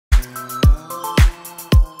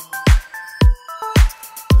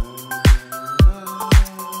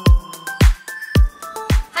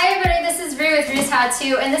had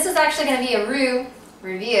to, and this is actually going to be a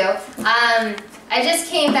review. I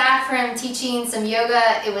just came back from teaching some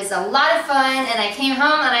yoga. It was a lot of fun, and I came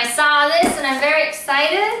home and I saw this, and I'm very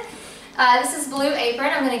excited. This is Blue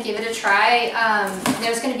Apron. I'm going to give it a try.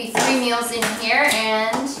 There's going to be 3 meals in here,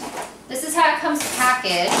 and this is how it comes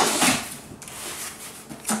packaged.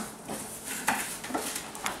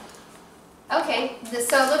 Okay,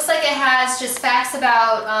 so it looks like it has just facts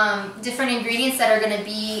about different ingredients that are going to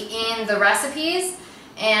be in the recipes.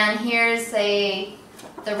 And here's the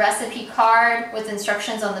recipe card with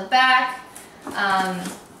instructions on the back.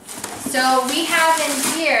 So we have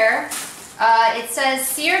in here, it says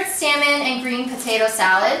seared salmon and green potato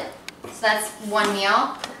salad. So that's 1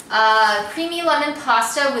 meal. Creamy lemon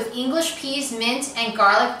pasta with English peas, mint, and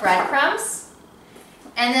garlic breadcrumbs.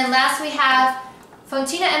 And then last we have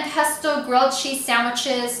Fontina and Pesto grilled cheese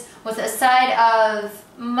sandwiches with a side of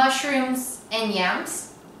mushrooms and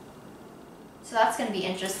yams. So that's going to be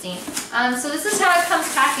interesting. So this is how it comes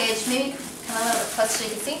packaged. Maybe come a little bit closer so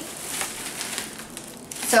you can see.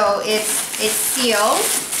 So it's sealed.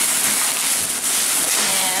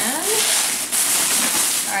 And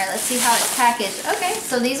all right, let's see how it's packaged. Okay,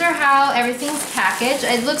 so these are how everything's packaged.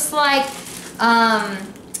 It looks like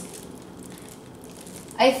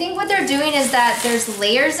I think what they're doing is that there's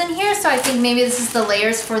layers in here, so I think maybe this is the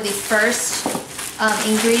layers for the first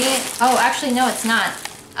ingredient. Oh, actually, no, it's not.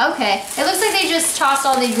 Okay, it looks like they just tossed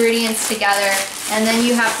all the ingredients together, and then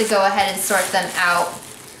you have to go ahead and sort them out.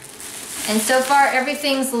 And so far,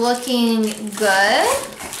 everything's looking good.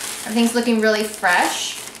 Everything's looking really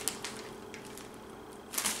fresh.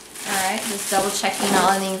 All right, just double checking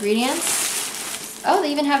all of the ingredients. Oh,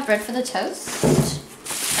 they even have bread for the toast.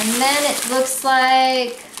 And then it looks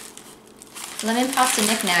like lemon pasta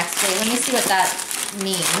knickknacks. Wait, let me see what that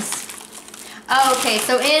means. Oh, okay,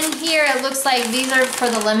 so in here it looks like these are for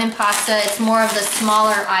the lemon pasta. It's more of the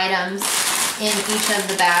smaller items in each of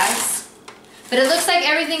the bags. But it looks like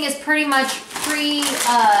everything is pretty much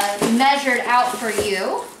measured out for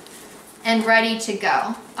you and ready to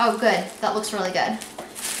go. Oh, good. That looks really good.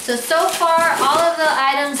 So far, all of the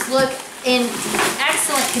items look in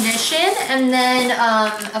excellent condition, and then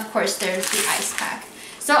of course there's the ice pack.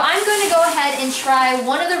 So I'm going to go ahead and try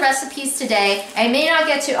one of the recipes today. I may not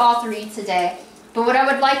get to all 3 today, but what I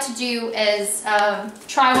would like to do is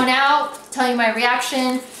try one out, tell you my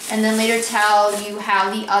reaction, and then later tell you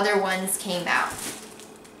how the other ones came out.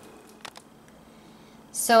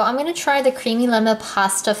 So I'm going to try the creamy lemon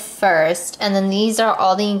pasta first, and then these are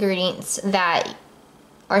all the ingredients that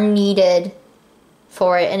are needed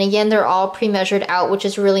for it. And again, they're all pre-measured out, which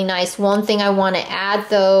is really nice. One thing I want to add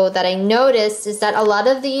though that I noticed is that a lot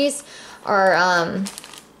of these are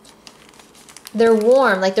they're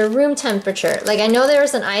warm, like they're room temperature. Like I know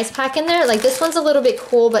there's an ice pack in there, like this one's a little bit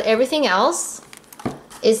cool, but everything else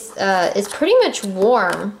is pretty much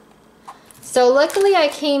warm. So luckily I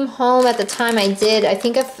came home at the time I did. I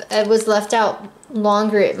think if it was left out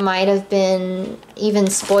longer, it might have been even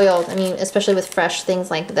spoiled. I mean, especially with fresh things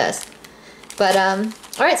like this. But,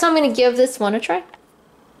 alright, so I'm going to give this one a try.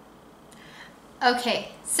 Okay,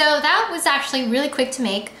 so that was actually really quick to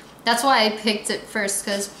make. That's why I picked it first,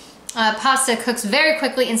 because pasta cooks very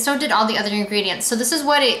quickly, and so did all the other ingredients. So this is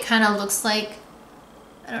what it kind of looks like.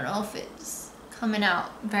 I don't know if it's coming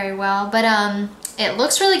out very well, but it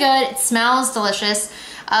looks really good. It smells delicious.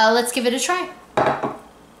 Let's give it a try.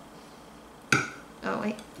 Oh,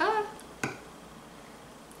 wait. Ah.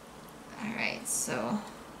 Alright, so...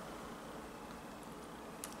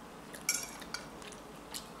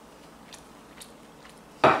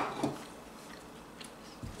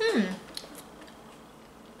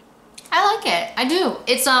 I like it. I do.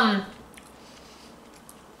 It's to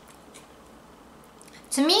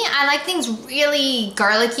me, I like things really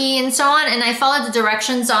garlicky and so on, and I followed the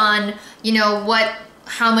directions on, you know,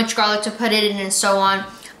 how much garlic to put in and so on.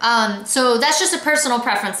 So that's just a personal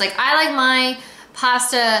preference. Like I like my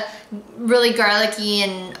pasta really garlicky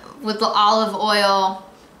and with the olive oil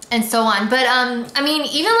and so on. But I mean,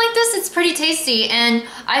 even like this, it's pretty tasty, and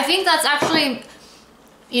I think that's actually,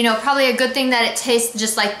 you know, probably a good thing that it tastes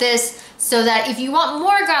just like this, so that if you want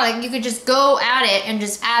more garlic, you could just go at it and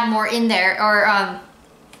just add more in there. Or,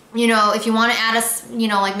 you know, if you want to add you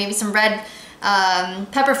know, like maybe some red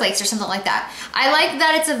pepper flakes or something like that. I like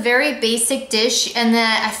that it's a very basic dish, and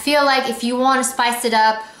that I feel like if you want to spice it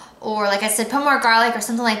up, or like I said, put more garlic or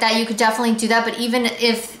something like that, you could definitely do that. But even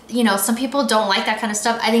if, you know, some people don't like that kind of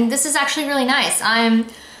stuff, I think this is actually really nice. I'm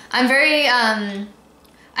very, I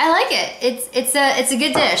like it. It's a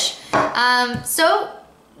good dish. So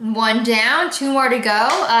 1 down, 2 more to go.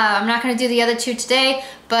 I'm not gonna do the other 2 today,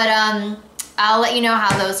 but I'll let you know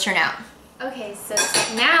how those turn out. Okay, so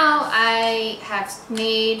now I have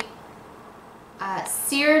made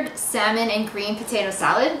seared salmon and green potato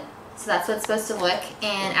salad. So that's what it's supposed to look,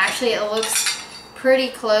 and actually it looks pretty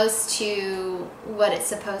close to what it's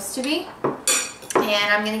supposed to be.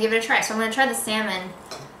 And I'm gonna give it a try. So I'm gonna try the salmon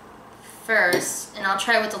first, and I'll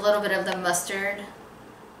try with a little bit of the mustard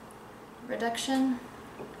reduction.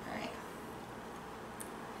 All right.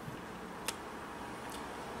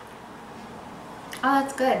 Oh,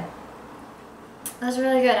 that's good. That's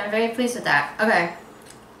really good. I'm very pleased with that. Okay.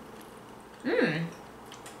 And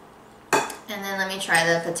then let me try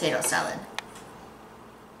the potato salad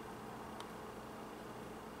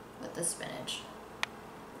with the spinach.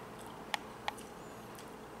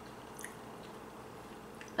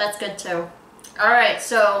 That's good too. All right,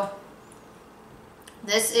 so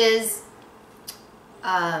this is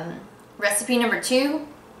recipe number 2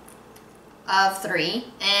 of 3,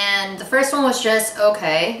 and the first one was just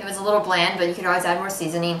okay. It was a little bland, but you could always add more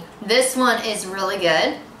seasoning. This one is really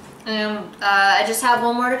good, and I just have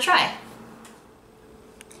one more to try.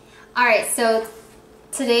 All right, so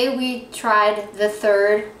today we tried the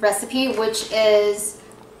third recipe, which is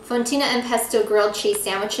Fontina and Pesto grilled cheese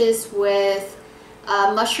sandwiches with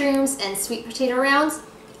mushrooms and sweet potato rounds.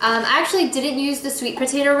 I actually didn't use the sweet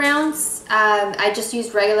potato rounds. I just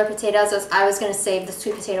used regular potatoes. I was going to save the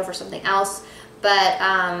sweet potato for something else, but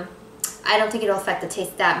I don't think it'll affect the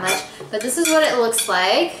taste that much. But this is what it looks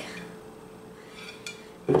like.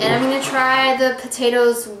 And I'm going to try the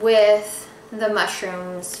potatoes with the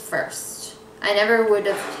mushrooms first. I never would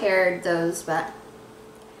have paired those, but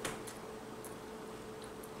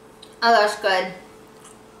oh, that's good.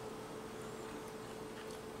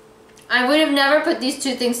 I would have never put these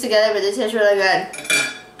two things together, but they taste really good.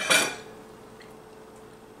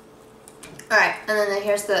 Alright, and then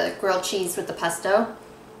here's the grilled cheese with the pesto.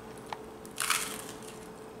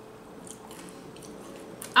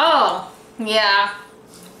 Oh, yeah.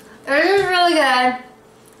 It is really good.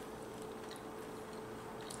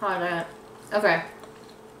 Hold on. Okay.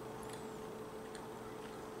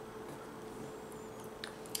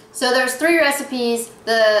 So there's 3 recipes.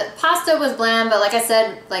 The pasta was bland, but like I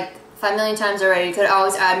said, like 5 million times already, you could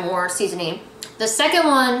always add more seasoning. The second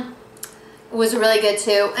one was really good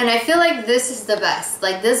too, and I feel like this is the best.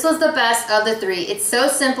 Like, this was the best of the 3. It's so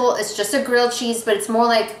simple. It's just a grilled cheese, but it's more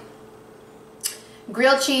like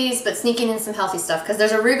grilled cheese, but sneaking in some healthy stuff, because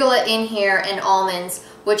there's arugula in here and almonds,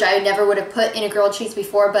 which I never would have put in a grilled cheese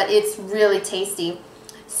before, but it's really tasty.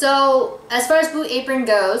 So as far as Blue Apron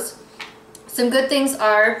goes, some good things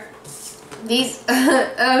are these. Put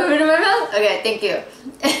in my mouth? Okay, thank you.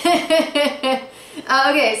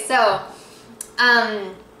 Okay, so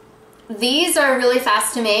these are really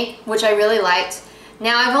fast to make, which I really liked.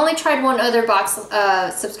 Now, I've only tried one other box,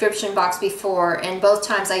 subscription box before, and both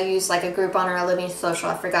times I used like a Groupon or a Living Social,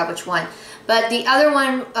 I forgot which one. But the other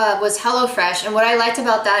one was HelloFresh, and what I liked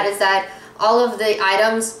about that is that all of the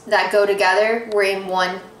items that go together were in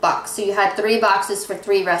one box. So you had 3 boxes for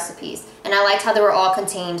 3 recipes. And I liked how they were all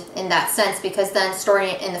contained in that sense, because then storing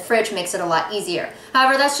it in the fridge makes it a lot easier.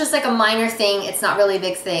 However, that's just like a minor thing. It's not really a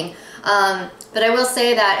big thing. But I will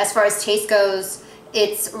say that as far as taste goes,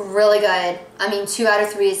 it's really good. I mean, 2 out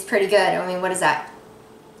of 3 is pretty good. I mean, what is that?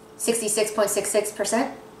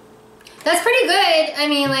 66.66%? That's pretty good. I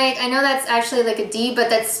mean, like, I know that's actually like a D, but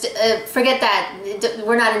that's, forget that.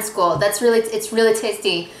 We're not in school. That's really, it's really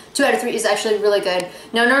tasty. 2 out of 3 is actually really good.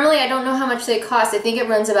 Now, normally I don't know how much they cost. I think it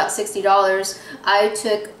runs about $60. I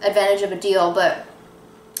took advantage of a deal, but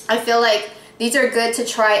I feel like these are good to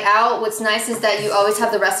try out. What's nice is that you always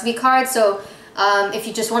have the recipe card, so if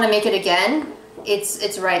you just want to make it again,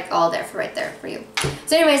 it's right there for you.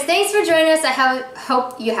 So anyways, thanks for joining us. I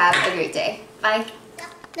hope you have a great day. Bye.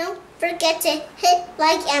 Don't forget to hit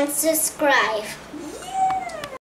like and subscribe.